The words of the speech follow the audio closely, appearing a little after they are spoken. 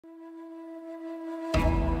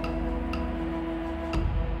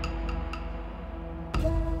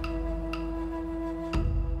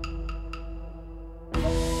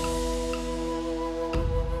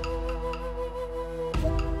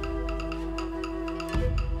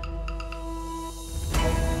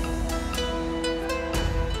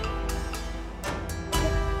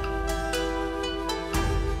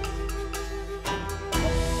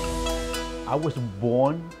I was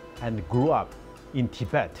born and grew up in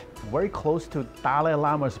Tibet, very close to Dalai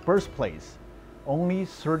Lama's birthplace, only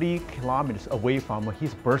 30 kilometers away from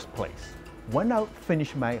his birthplace. When I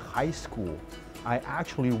finished my high school, I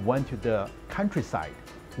actually went to the countryside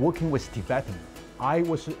working with Tibetan. I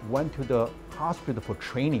went to the hospital for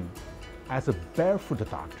training as a barefoot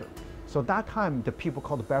doctor. So that time, the people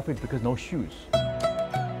called barefoot because no shoes.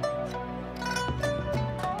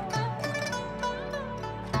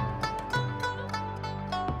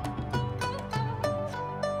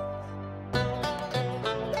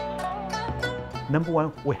 Number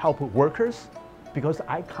one, we help workers because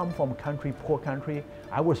I come from country, poor country.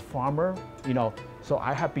 I was farmer, so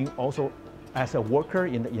I have been also as a worker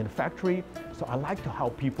in the factory. So I like to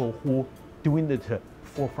help people who doing the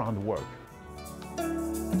forefront work.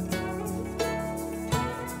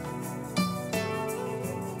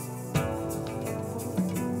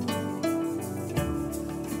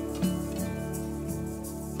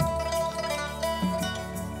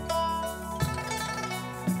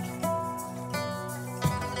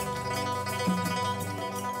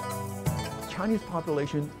 Chinese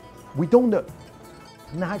population, we don't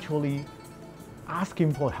naturally ask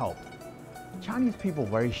him for help. Chinese people are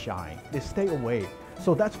very shy, they stay away.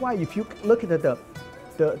 So that's why if you look at the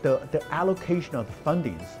allocation of the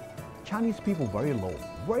fundings, Chinese people very low,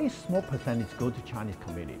 very small percentage go to Chinese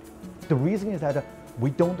community. The reason is that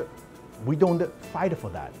we don't fight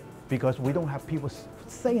for that because we don't have people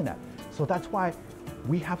saying that. So that's why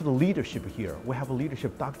we have the leadership here. We have a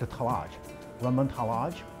leadership, Dr. Talaj, Raman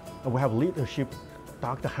Talaj. We have leadership,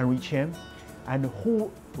 Dr. Henry Chen, and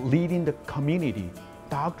who leading the community,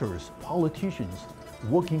 doctors, politicians,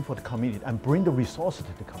 working for the community and bring the resources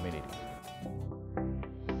to the community.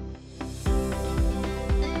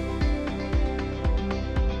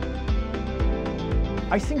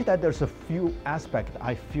 I think that there's a few aspects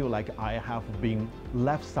I feel like I have been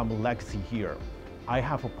left some legacy here. I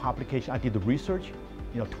have a publication, I did the research,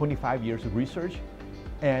 25 years of research,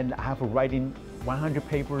 and I have a writing 100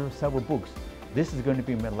 papers, several books. This is going to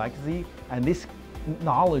be my legacy, and this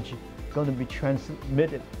knowledge is going to be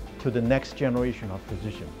transmitted to the next generation of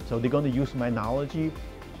physicians. So they're going to use my knowledge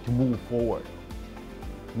to move forward.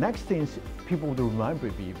 Next thing is people will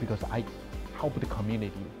remember me because I help the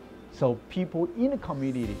community. So people in the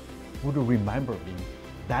community would remember me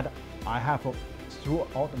that I have,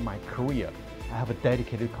 throughout my career, I have a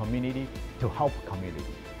dedicated community to help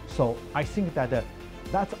community. So I think that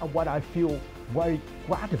that's what I feel very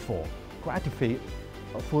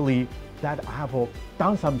gratifyingly that I have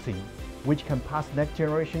done something which can pass next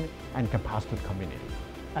generation and can pass to the community.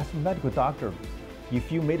 As a medical doctor, if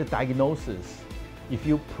you made a diagnosis, if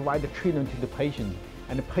you provide the treatment to the patient,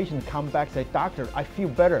 and the patient come back and say, "Doctor, I feel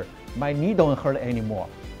better, my knee don't hurt anymore,"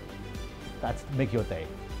 that's make your day,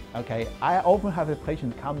 okay? I often have a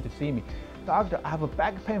patient come to see me, "Doctor, I have a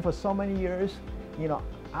back pain for so many years,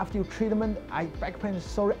 after your treatment, back pain is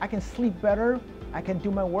sorry, I can sleep better, I can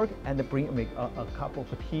do my work," and they bring me a cup of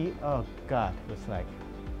tea. Oh God, it's like,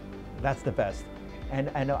 that's the best.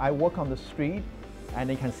 And I walk on the street, and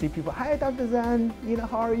you can see people, "Hi, Dr. Zhang,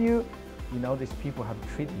 how are you?" These people have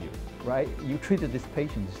treated you, right? You treated this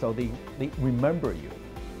patient, so they remember you.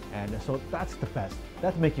 And so that's the best.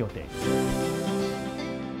 That makes your day.